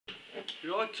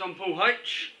You right, I'm Paul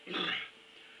H.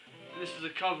 This is a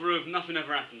cover of Nothing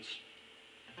Ever Happens.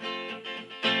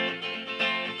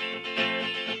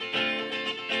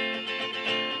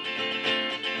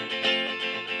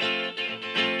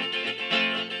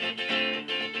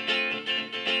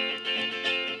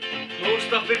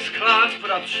 Post office clerks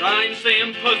put up signs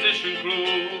saying position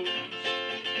closed,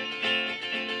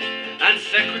 and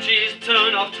secretaries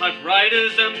turn off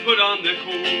typewriters and put on their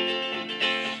coats,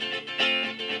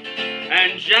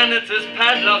 and janitors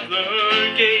padlock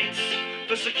their gates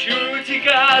for security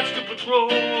guards to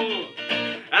patrol,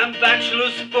 and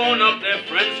bachelors phone up their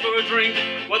friends for a drink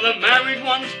while the married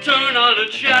ones turn on a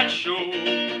chat show.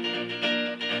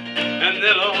 And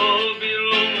they'll all be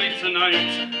lonely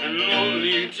tonight and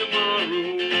lonely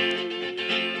tomorrow.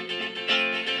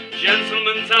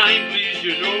 Gentlemen, time please,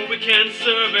 you know we can't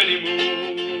serve anymore.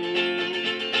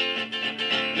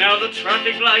 Now the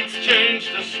traffic lights change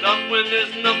to stop when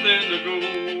there's nothing to go,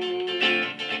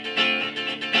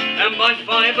 and by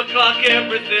 5 o'clock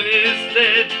everything is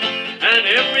dead, and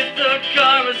every third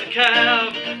car is a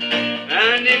cab,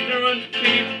 and ignorant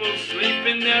people sleep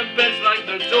in their beds like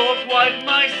the dwarf white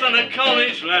mice on a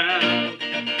college lab.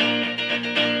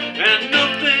 And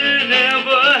nothing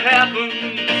ever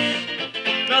happens,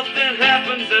 nothing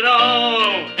happens at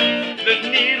all. The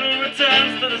needle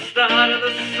returns to the start of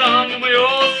the song, and we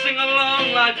all sing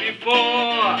along like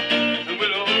before. And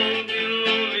we'll all be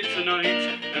lonely tonight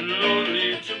and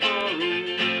lonely tomorrow.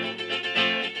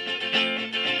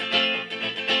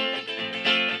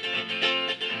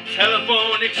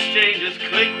 Telephone exchanges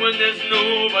click when there's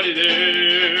nobody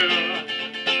there.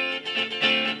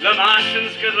 The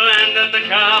Martians could land at the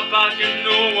car park and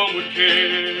no one would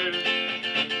care.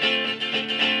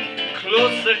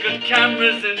 Closed-circuit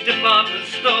cameras in department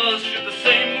stores shoot the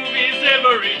same movies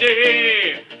every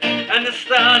day, and the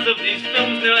stars of these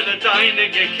films neither die nor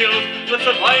get killed, but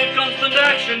survive constant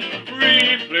action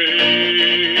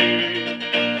replay.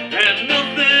 And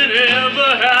nothing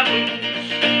ever happens,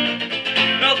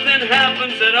 nothing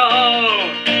happens at all.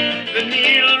 The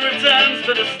needle returns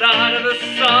to the start of the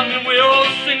song, and we all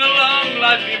sing along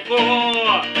like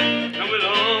before. And we'll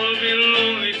all be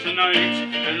lonely tonight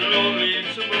and lonely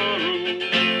tomorrow.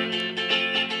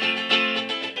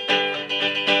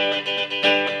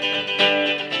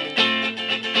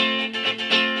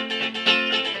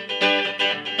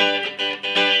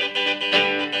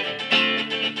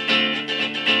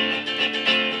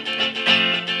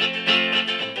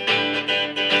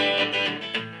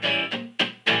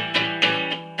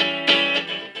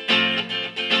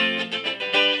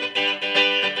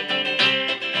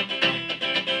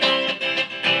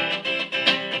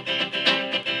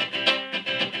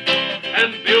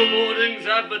 And billboardings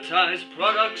advertise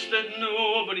products that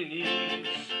nobody needs,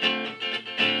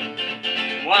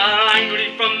 while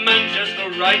angry from Manchester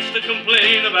writes to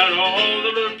complain about all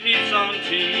the repeats on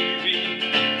TV.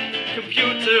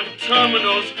 Computer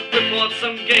terminals report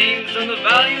some gains and the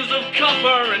values of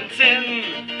copper and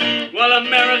tin, while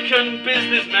American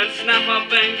businessmen snap up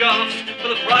Van Goghs for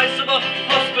the price of a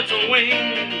hospital wing.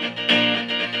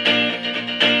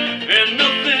 And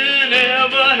nothing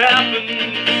ever happens,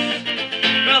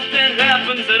 nothing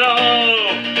happens at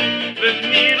all. The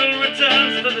needle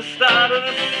returns to the start of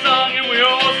the song, and we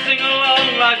all sing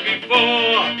along like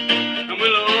before. And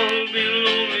we'll all be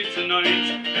lonely tonight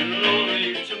and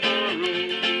lonely tomorrow.